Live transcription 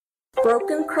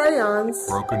Broken crayons.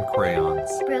 Broken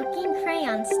crayons. Broken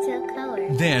crayons still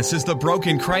color. This is the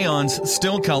Broken Crayons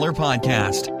Still Color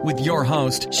podcast with your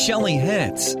host, Shelley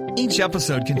Hitz. Each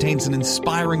episode contains an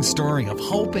inspiring story of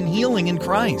hope and healing in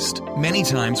Christ. Many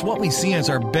times, what we see as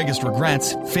our biggest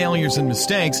regrets, failures, and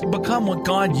mistakes become what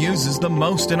God uses the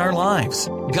most in our lives.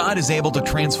 God is able to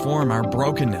transform our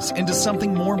brokenness into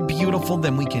something more beautiful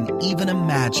than we can even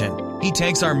imagine. He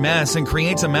takes our mess and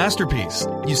creates a masterpiece.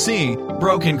 You see,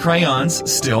 broken crayons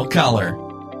still color.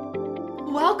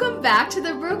 Welcome back to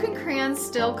the Broken Crayons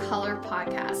Still Color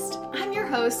podcast. I'm your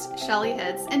host, Shelley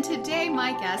Hitz, and today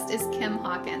my guest is Kim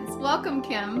Hawkins. Welcome,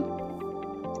 Kim.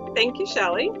 Thank you,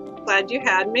 Shelley. Glad you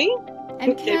had me.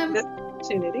 And Kim, this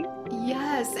opportunity.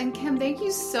 Yes, and Kim, thank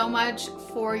you so much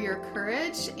for your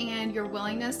courage and your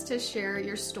willingness to share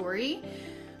your story,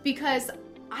 because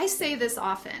I say this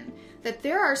often, that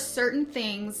there are certain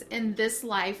things in this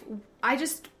life, I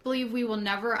just believe we will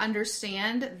never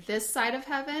understand this side of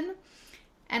heaven.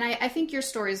 And I think your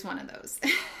story is one of those.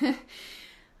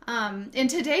 In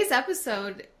today's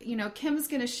episode, Kim's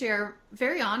going to share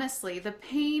very honestly the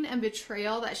pain and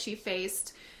betrayal that she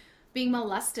faced being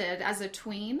molested as a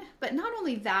tween. But not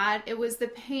only that, it was the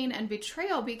pain and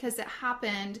betrayal because it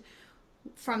happened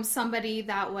from somebody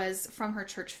that was from her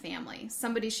church family,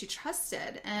 somebody she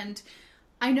trusted. And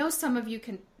I know some of you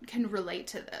can relate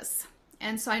to this.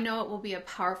 And so I know it will be a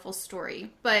powerful story.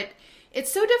 But it's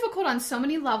so difficult on so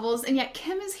many levels, and yet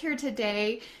Kim is here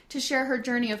today to share her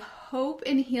journey of hope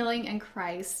and healing in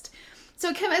Christ.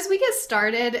 So Kim, as we get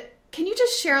started, can you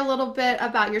just share a little bit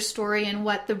about your story and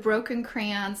what the broken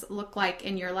crayons look like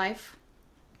in your life?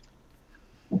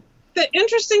 The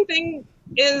interesting thing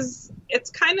is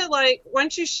it's kind of like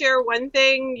once you share one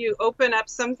thing, you open up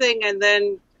something, and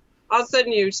then all of a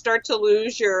sudden you start to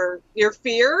lose your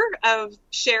fear of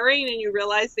sharing, and you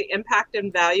realize the impact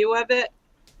and value of it.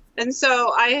 And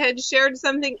so I had shared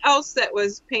something else that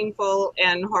was painful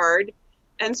and hard.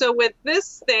 And so with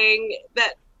this thing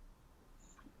that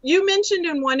you mentioned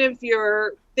in one of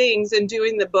your things in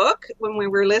doing the book, when we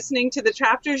were listening to the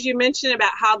chapters, you mentioned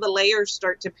about how the layers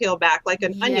start to peel back like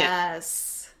an onion.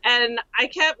 Yes. And I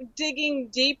kept digging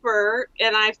deeper,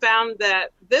 and I found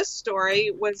that this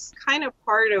story was kind of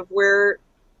part of where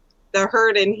the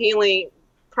hurt and healing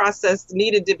process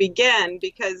needed to begin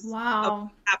because of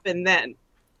what happened then.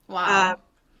 Wow.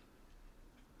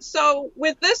 So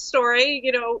with this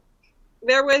story,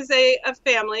 there was a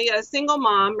family, a single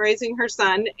mom raising her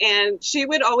son, and she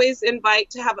would always invite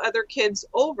to have other kids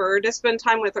over to spend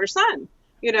time with her son,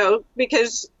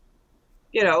 because,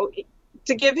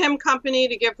 to give him company,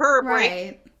 to give her a break.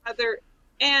 Right.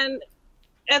 And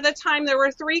at the time there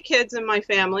were 3 kids in my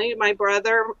family, my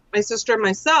brother, my sister, and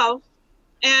myself.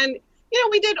 And,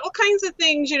 we did all kinds of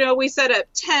things, we set up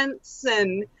tents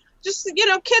and just,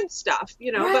 kid stuff,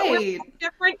 Right. but we're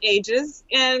different ages.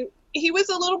 And he was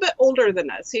a little bit older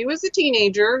than us. He was a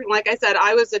teenager. Like I said,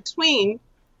 I was a tween.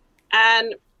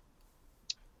 And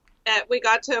we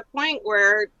got to a point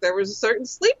where there was a certain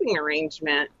sleeping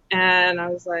arrangement. And I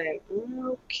was like,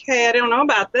 okay, I don't know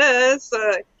about this.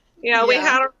 We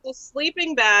had our little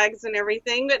sleeping bags and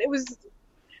everything, but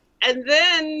and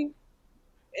then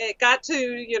it got to,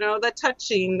 the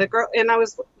touching, the girl, and I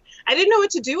didn't know what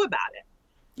to do about it.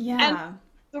 Yeah. And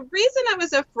the reason I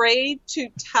was afraid to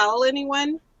tell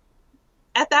anyone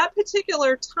at that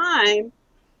particular time,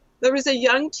 there was a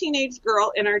young teenage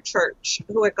girl in our church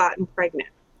who had gotten pregnant.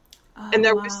 Oh, and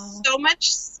there was so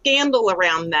much scandal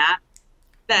around that,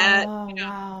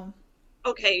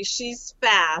 okay, she's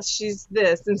fast, she's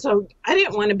this. And so I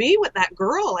didn't want to be with that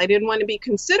girl. I didn't want to be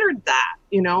considered that,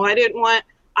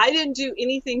 I didn't do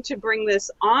anything to bring this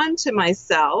on to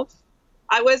myself.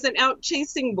 I wasn't out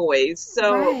chasing boys,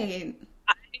 so right.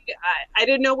 I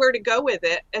didn't know where to go with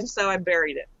it, and so I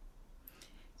buried it.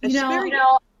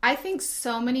 I think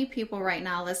so many people right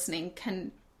now listening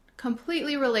can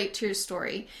completely relate to your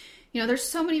story. There's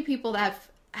so many people that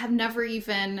have never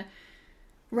even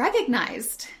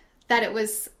recognized that it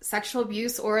was sexual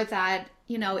abuse or that,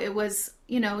 it was,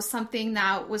 something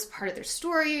that was part of their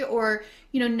story or,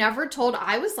 never told.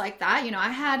 I was like that. I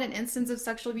had an instance of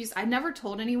sexual abuse. I never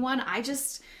told anyone. I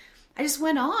just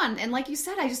went on. And like you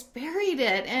said, I just buried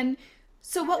it. And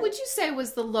so what would you say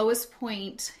was the lowest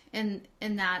point in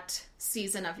that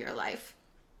season of your life?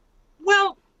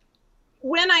 Well,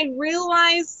 when I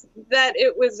realized that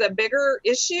it was a bigger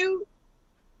issue,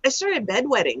 I started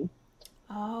bedwetting.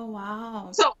 Oh,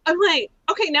 wow. So I'm like,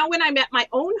 okay, now when I'm at my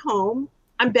own home,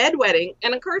 I'm bedwetting.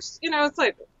 And of course, it's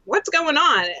like, what's going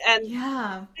on? And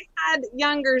yeah, I had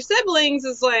younger siblings.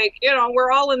 It's like,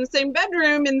 we're all in the same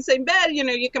bedroom, in the same bed.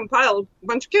 You can pile a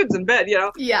bunch of kids in bed,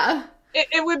 Yeah.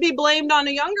 it would be blamed on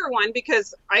a younger one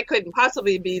because I couldn't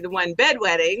possibly be the one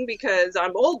bedwetting because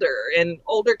I'm older and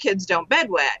older kids don't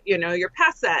bedwet. You're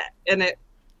past that.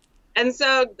 And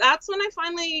so that's when I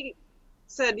finally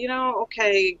said,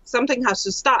 okay, something has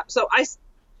to stop. So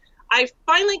I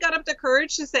finally got up the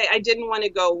courage to say I didn't want to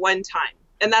go one time.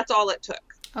 And that's all it took,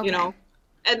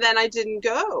 and then I didn't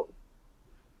go.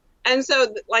 And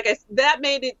so that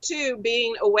made it too,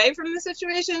 being away from the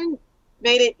situation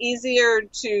made it easier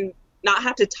to not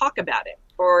have to talk about it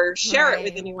or share it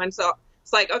with anyone. So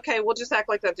it's like, okay, we'll just act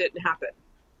like that didn't happen.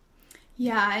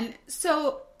 Yeah. And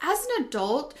so as an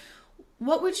adult,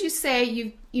 what would you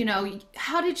say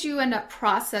how did you end up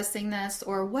processing this,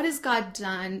 or what has God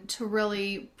done to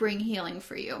really bring healing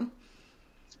for you?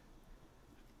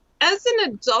 As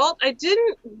an adult, I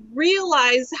didn't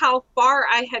realize how far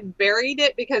I had buried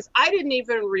it because I didn't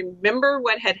even remember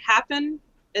what had happened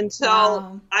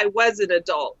until I was an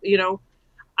adult. There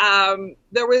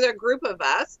was a group of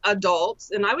us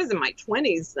adults, and I was in my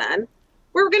 20s then.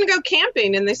 We were going to go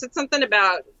camping, and they said something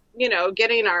about,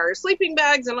 getting our sleeping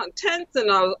bags and tents, and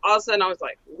all of a sudden I was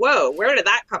like, whoa, where did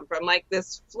that come from? Like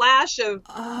this flash of...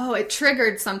 Oh, it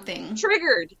triggered something.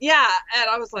 Yeah. And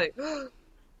I was like...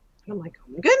 And I'm like,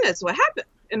 oh my goodness, what happened?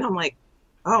 And I'm like,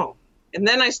 oh. And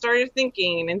then I started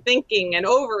thinking and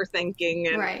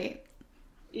overthinking. And right.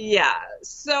 Yeah.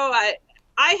 So I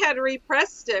had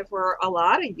repressed it for a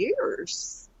lot of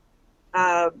years.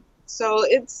 So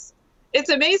it's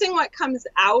amazing what comes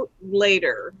out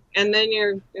later. And then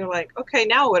you're like, okay,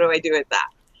 now what do I do with that?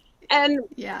 And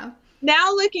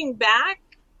now looking back,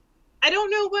 I don't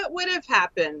know what would have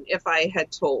happened if I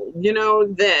had told,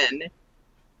 then.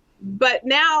 But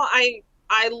now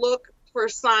I look for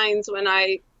signs when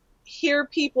I hear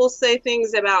people say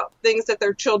things about things that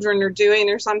their children are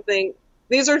doing or something.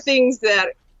 These are things that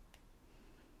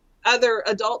other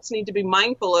adults need to be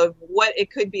mindful of what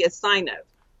it could be a sign of.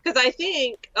 Because I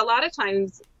think a lot of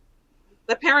times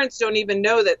the parents don't even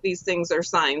know that these things are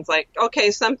signs. Like, okay,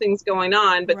 something's going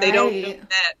on, but they don't know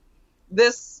that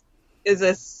this is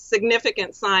a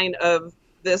significant sign of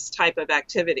this type of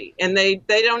activity, and they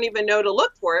don't even know to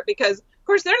look for it because of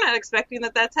course they're not expecting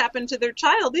that that's happened to their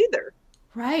child either.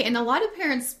 Right. And a lot of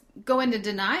parents go into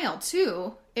denial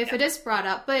too if it is brought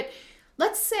up. But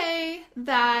let's say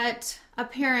that a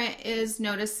parent is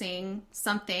noticing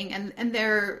something and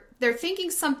they're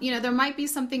thinking something, there might be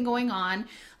something going on.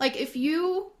 Like if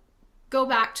you go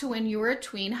back to when you were a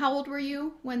tween, how old were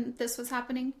you when this was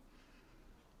happening?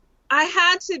 I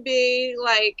had to be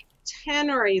like 10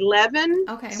 or 11.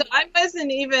 Okay. So I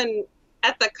wasn't even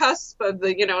at the cusp of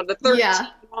the 13,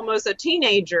 almost a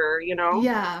teenager,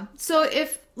 Yeah. So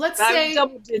if, let's say...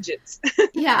 double digits.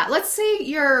 Yeah. Let's say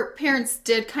your parents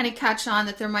did kind of catch on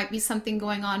that there might be something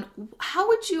going on. How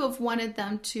would you have wanted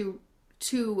them to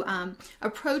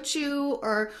approach you,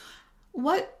 or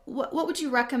what would you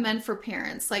recommend for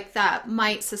parents like that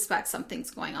might suspect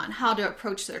something's going on, how to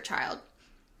approach their child?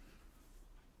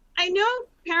 I know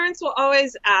parents will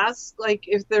always ask, like,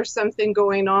 if there's something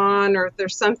going on or if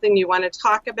there's something you want to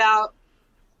talk about.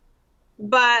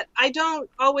 But I don't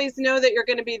always know that you're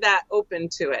going to be that open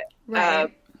to it.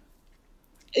 Right.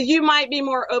 You might be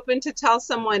more open to tell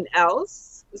someone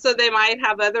else. So they might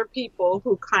have other people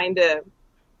who kind of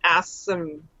ask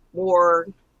some more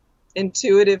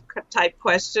intuitive type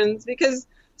questions. Because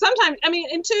sometimes,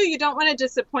 and two, you don't want to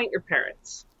disappoint your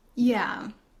parents. Yeah.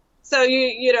 So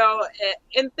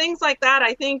and things like that,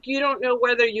 I think you don't know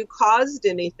whether you caused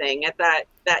anything at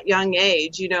that young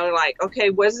age, like, okay,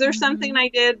 was there something I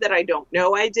did that I don't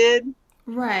know I did?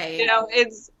 Right.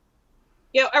 It's,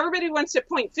 everybody wants to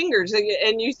point fingers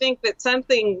and you think that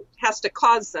something has to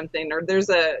cause something, or there's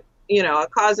a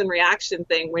cause and reaction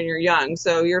thing when you're young.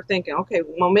 So you're thinking, okay,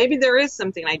 well, maybe there is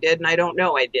something I did and I don't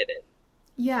know I did it.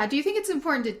 Yeah. Do you think it's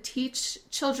important to teach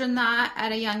children that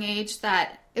at a young age,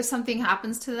 that if something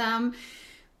happens to them,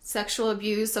 sexual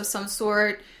abuse of some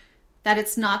sort, that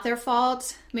it's not their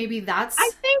fault? Maybe that's... I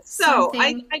think so.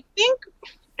 I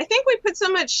think we put so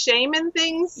much shame in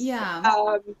things.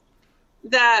 Yeah.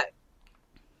 That,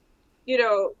 you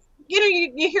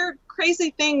hear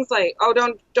crazy things like, oh,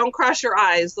 don't cross your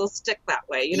eyes, they'll stick that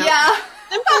way. Yeah.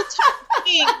 Simple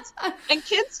things. And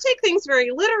kids take things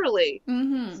very literally.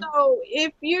 Mm-hmm. So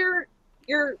if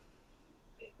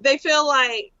they feel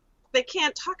like they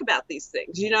can't talk about these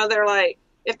things. They're like,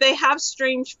 if they have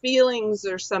strange feelings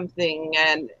or something,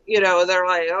 and, they're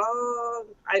like, oh,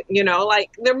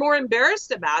 like they're more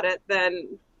embarrassed about it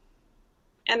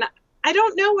and I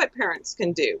don't know what parents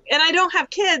can do. And I don't have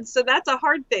kids, so that's a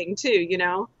hard thing too,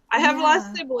 I have a lot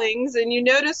of siblings, and you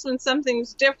notice when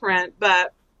something's different,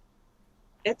 but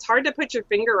it's hard to put your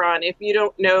finger on if you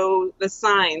don't know the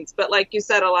signs. But like you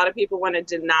said, a lot of people want to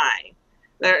deny.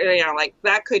 They're, like,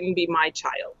 that couldn't be my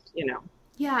child,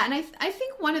 Yeah, and I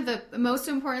think one of the most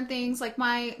important things, like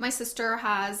my sister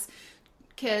has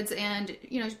kids, and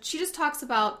she just talks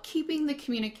about keeping the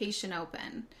communication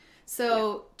open.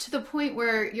 So to the point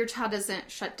where your child doesn't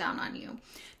shut down on you.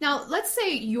 Now, let's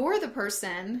say you're the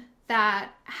person that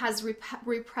has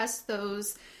repressed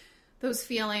those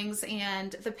feelings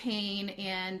and the pain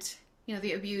and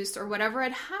the abuse or whatever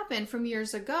had happened from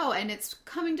years ago, and it's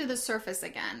coming to the surface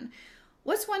again.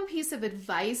 What's one piece of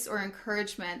advice or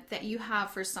encouragement that you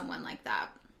have for someone like that?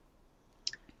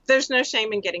 There's no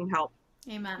shame in getting help.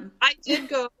 Amen. I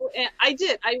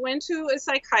went to a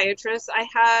psychiatrist. I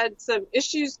had some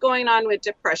issues going on with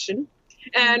depression,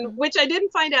 and which I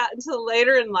didn't find out until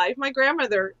later in life. My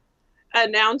grandmother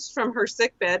announced from her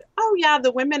sickbed, "Oh yeah,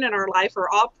 the women in our life are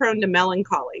all prone to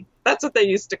melancholy." That's what they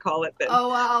used to call it then. Oh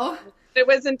wow. It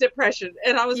wasn't depression.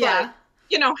 And I was like,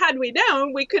 had we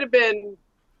known, we could have been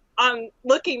on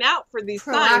looking out for these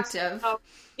signs. Proactive.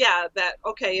 That,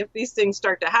 okay, if these things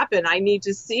start to happen, I need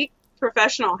to seek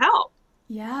professional help.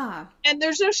 Yeah. And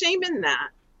there's no shame in that.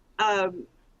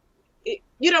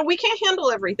 We can't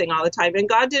handle everything all the time, and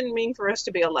God didn't mean for us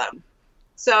to be alone.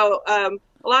 So a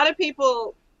lot of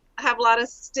people have a lot of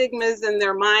stigmas in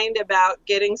their mind about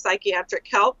getting psychiatric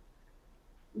help,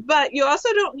 but you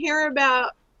also don't hear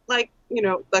about, like,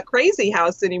 the crazy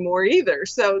house anymore either.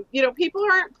 So, people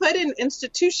aren't put in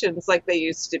institutions like they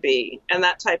used to be and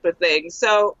that type of thing.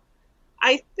 So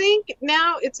I think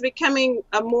now it's becoming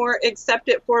a more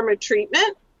accepted form of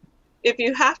treatment if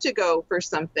you have to go for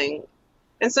something.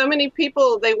 And so many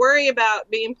people, they worry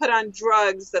about being put on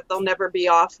drugs that they'll never be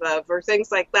off of or things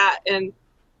like that. And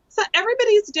so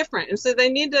everybody's different. And so they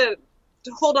need to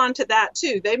hold on to that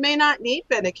too. They may not need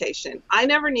medication. I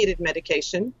never needed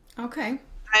medication. Okay.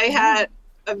 I had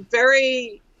a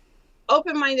very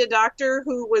open-minded doctor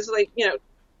who was like,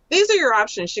 these are your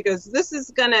options. She goes, this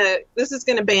is gonna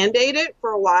Band-Aid it for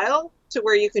a while to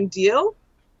where you can deal.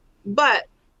 But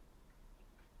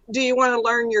do you want to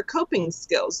learn your coping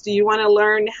skills? Do you want to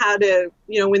learn how to,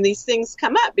 when these things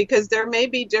come up? Because there may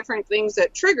be different things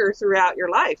that trigger throughout your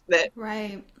life that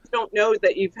you don't know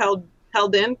that you've held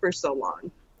in for so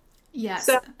long. Yes.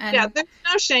 So, there's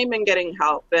no shame in getting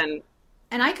help.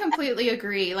 And I completely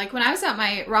agree. Like when I was at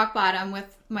my rock bottom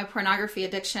with my pornography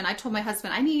addiction, I told my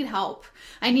husband, I need help.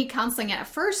 I need counseling. And at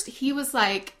first he was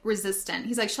like resistant.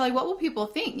 He's like, Shelley, what will people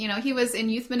think? He was in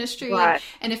youth ministry. Right.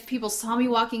 And if people saw me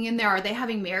walking in there, are they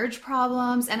having marriage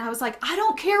problems? And I was like, I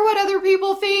don't care what other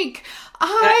people think.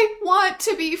 I want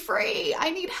to be free. I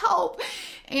need help.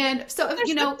 And so,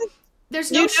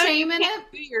 there's no shame in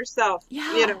it. Do yourself.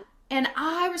 Yeah. And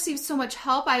I received so much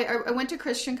help. I went to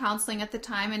Christian counseling at the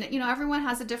time, and everyone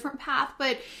has a different path,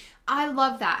 but I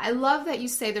love that. I love that you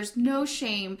say there's no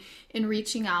shame in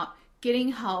reaching out,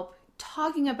 getting help,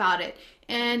 talking about it.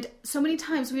 And so many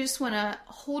times we just want to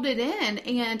hold it in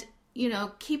and,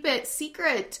 keep it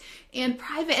secret and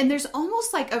private. And there's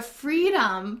almost like a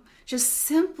freedom just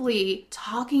simply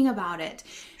talking about it.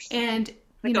 And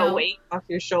a weight off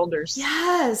your shoulders.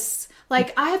 Yes.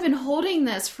 Like, I have been holding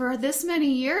this for this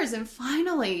many years, and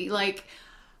finally,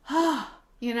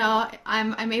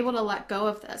 I'm able to let go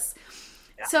of this.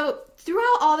 Yeah. So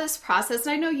throughout all this process,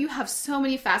 and I know you have so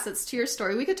many facets to your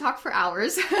story. We could talk for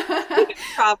hours.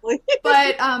 Probably.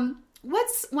 But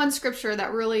what's one scripture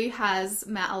that really has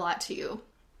meant a lot to you?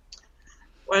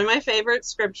 One of my favorite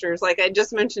scriptures, like I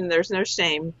just mentioned, there's no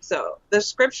shame. So the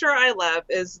scripture I love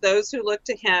is those who look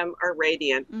to him are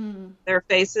radiant. Their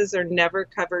faces are never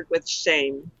covered with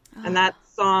shame. And that's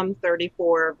Psalm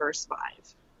 34, verse 5.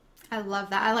 I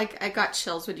love that. I got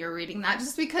chills when you were reading that,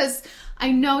 just because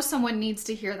I know someone needs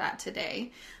to hear that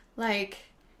today. They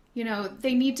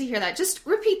need to hear that. Just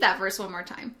repeat that verse one more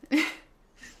time.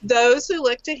 Those who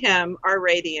look to him are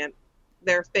radiant.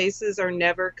 Their faces are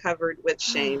never covered with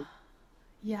shame.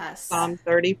 Yes. Psalm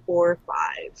 34, 5.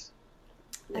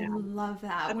 Yeah. I love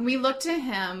that. When we look to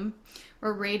him,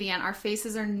 we're radiant. Our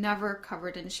faces are never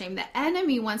covered in shame. The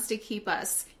enemy wants to keep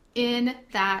us in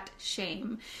that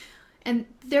shame. And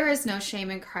there is no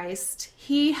shame in Christ.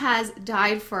 He has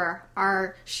died for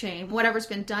our shame, whatever's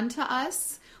been done to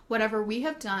us, whatever we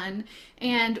have done,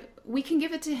 and we can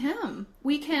give it to him.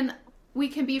 We can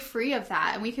be free of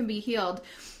that, and we can be healed.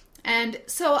 And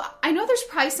so I know there's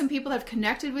probably some people that have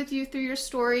connected with you through your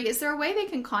story. Is there a way they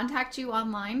can contact you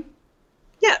online?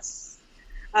 Yes.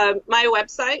 My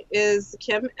website is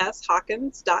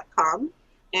kimshawkins.com,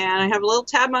 and I have a little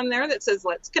tab on there that says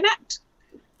Let's Connect.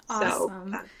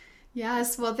 Awesome.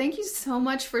 Yes, well, thank you so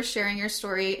much for sharing your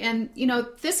story. And,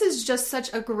 this is just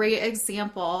such a great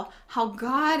example how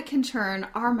God can turn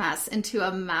our mess into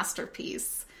a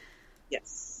masterpiece.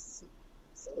 Yes,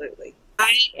 absolutely.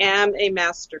 I am a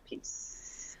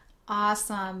masterpiece.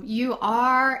 Awesome. You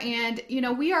are. And,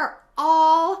 we are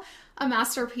all a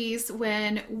masterpiece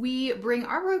when we bring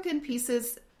our broken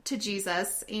pieces to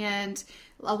Jesus and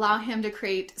allow him to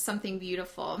create something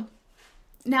beautiful.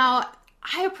 Now,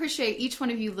 I appreciate each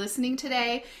one of you listening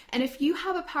today. And if you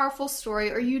have a powerful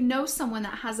story or you know someone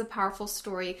that has a powerful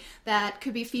story that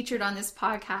could be featured on this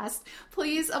podcast,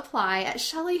 please apply at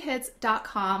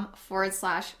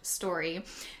shellyhits.com/story.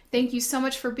 Thank you so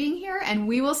much for being here, and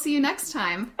we will see you next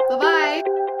time. Bye-bye.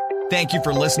 Thank you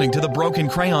for listening to the Broken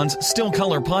Crayons Still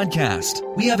Color podcast.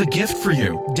 We have a gift for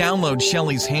you. Download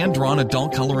Shelley's hand-drawn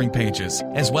adult coloring pages,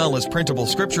 as well as printable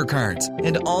scripture cards,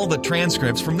 and all the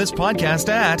transcripts from this podcast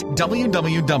at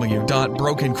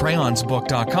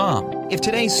www.brokencrayonsbook.com. If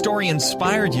today's story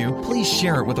inspired you, please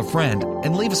share it with a friend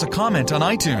and leave us a comment on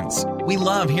iTunes. We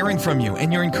love hearing from you,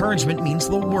 and your encouragement means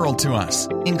the world to us.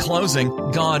 In closing,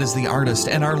 God is the artist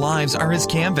and our lives are his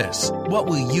canvas. What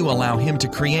will you allow him to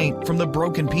create from the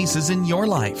broken pieces in your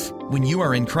life? When you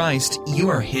are in Christ, you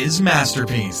are his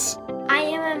masterpiece. I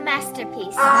am a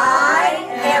masterpiece. I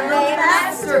am a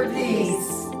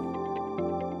masterpiece.